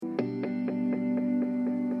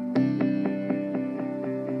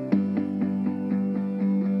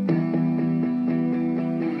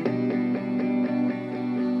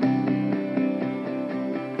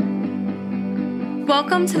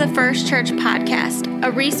Welcome to the First Church Podcast, a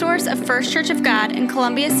resource of First Church of God in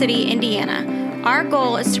Columbia City, Indiana. Our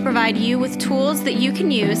goal is to provide you with tools that you can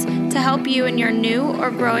use to help you in your new or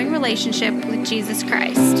growing relationship with Jesus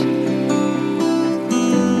Christ.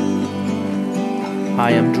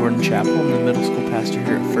 Hi, I'm Jordan Chappell. I'm the middle school pastor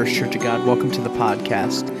here at First Church of God. Welcome to the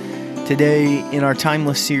podcast. Today, in our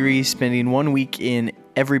Timeless series, spending 1 week in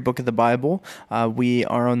every book of the Bible, we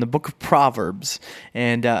are on the book of Proverbs.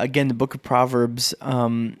 And again, the book of Proverbs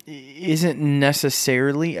isn't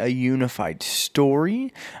necessarily a unified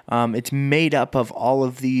story. It's made up of all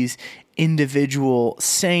of these individual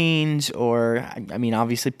sayings or,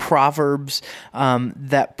 obviously proverbs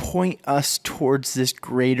that point us towards this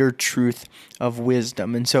greater truth of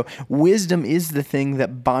wisdom. And so wisdom is the thing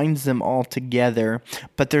that binds them all together,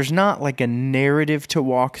 but there's not like a narrative to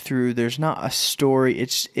walk through. There's not a story.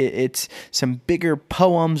 It's some bigger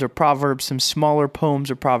poems or proverbs, some smaller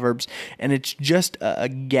poems or proverbs, and it's just a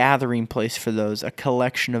gathering place for those, a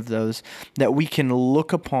collection of those that we can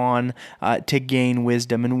look upon to gain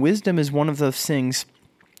wisdom. And wisdom is one of those things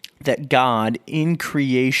that God in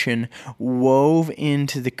creation wove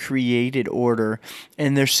into the created order,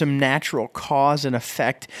 and there's some natural cause and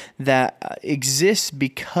effect that exists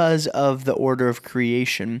because of the order of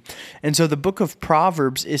creation. And so the book of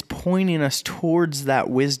Proverbs is pointing us towards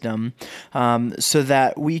that wisdom, so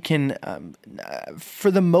that we can,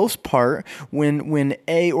 for the most part, when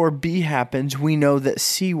A or B happens, we know that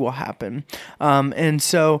C will happen. And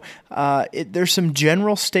so there's some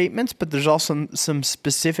general statements, but there's also some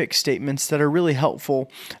specific statements that are really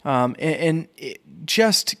helpful, and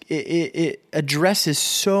it addresses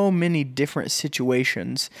so many different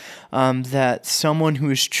situations that someone who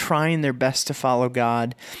is trying their best to follow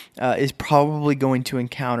God is probably going to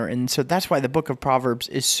encounter. And so that's why the book of Proverbs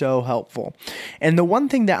is so helpful. And the one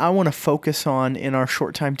thing that I want to focus on in our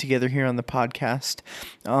short time together here on the podcast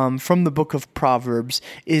from the book of Proverbs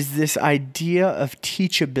is this idea of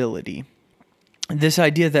teachability. This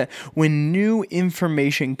idea that when new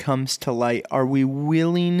information comes to light, are we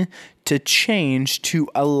willing to change to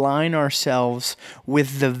align ourselves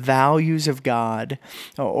with the values of God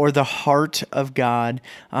or the heart of God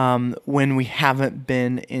when we haven't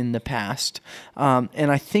been in the past?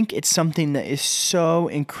 And I think it's something that is so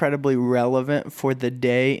incredibly relevant for the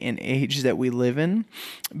day and age that we live in,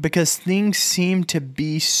 because things seem to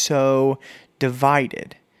be so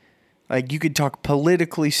divided. Like, you could talk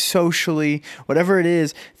politically, socially, whatever it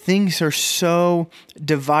is, things are so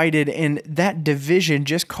divided, and that division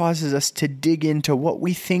just causes us to dig into what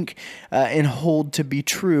we think and hold to be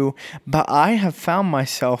true. But I have found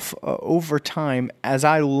myself over time, as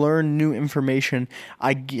I learn new information,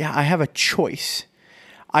 I have a choice.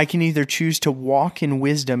 I can either choose to walk in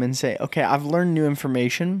wisdom and say, okay, I've learned new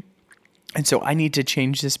information, and so I need to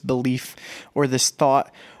change this belief or this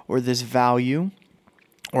thought or this value.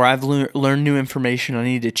 Or I've learned new information, I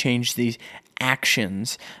need to change these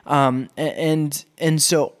actions. And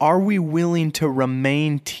so are we willing to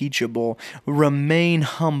remain teachable, remain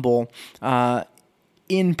humble,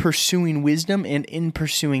 in pursuing wisdom and in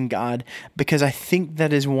pursuing God? Because I think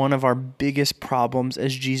that is one of our biggest problems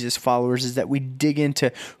as Jesus followers, is that we dig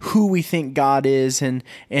into who we think God is, and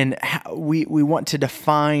how we want to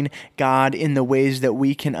define God in the ways that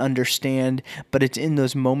we can understand. But it's in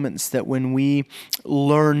those moments that when we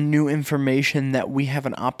learn new information that we have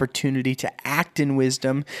an opportunity to act in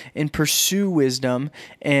wisdom and pursue wisdom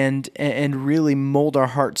and really mold our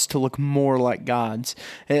hearts to look more like God's.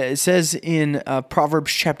 It says in Proverbs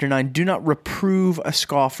chapter 9, do not reprove a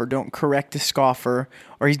scoffer, don't correct a scoffer,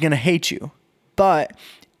 or he's going to hate you. But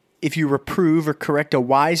if you reprove or correct a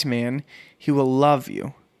wise man, he will love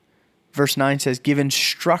you. Verse 9 says, give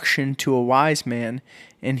instruction to a wise man,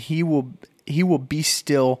 and he will be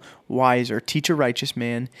still wiser. Teach a righteous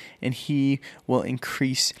man, and he will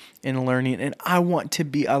increase in learning. And I want to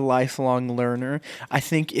be a lifelong learner. I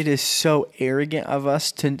think it is so arrogant of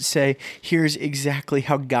us to say, here's exactly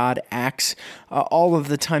how God acts all of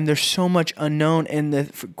the time. There's so much unknown, and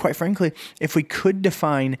quite frankly, if we could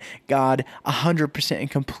define God 100%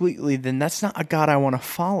 and completely, then that's not a God I want to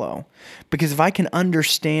follow. Because if I can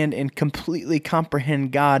understand and completely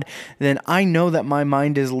comprehend God, then I know that my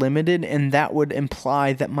mind is limited, and that would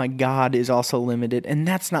imply that my God is also limited, and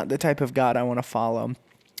that's not the type of God I want to follow.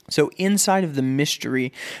 So inside of the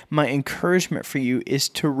mystery, my encouragement for you is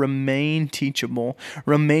to remain teachable,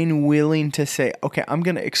 remain willing to say, okay, I'm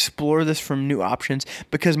going to explore this from new options,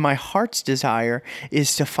 because my heart's desire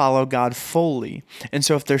is to follow God fully. And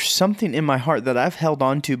so if there's something in my heart that I've held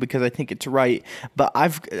on to because I think it's right, but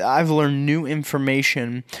I've learned new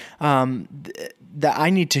information, that I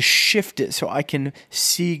need to shift it so I can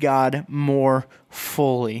see God more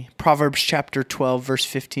fully. Proverbs chapter 12, verse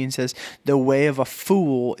 15 says, "The way of a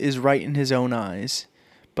fool is right in his own eyes,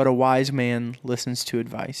 but a wise man listens to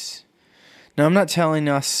advice." Now, I'm not telling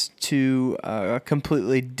us to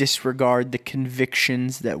completely disregard the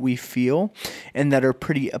convictions that we feel and that are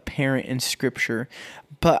pretty apparent in Scripture,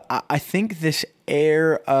 but I think this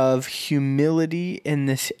air of humility and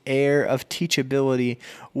this air of teachability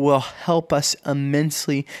will help us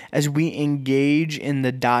immensely as we engage in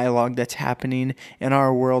the dialogue that's happening in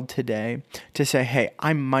our world today, to say, hey,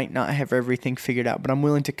 I might not have everything figured out, but I'm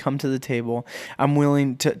willing to come to the table. I'm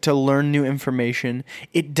willing to learn new information.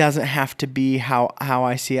 It doesn't have to be how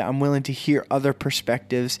I see it. I'm willing to hear other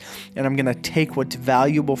perspectives, and I'm going to take what's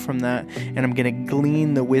valuable from that, and I'm going to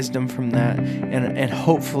glean the wisdom from that, and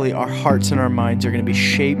hopefully our hearts and our minds are going to be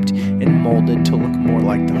shaped and molded to look more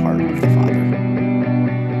like the heart of the Father.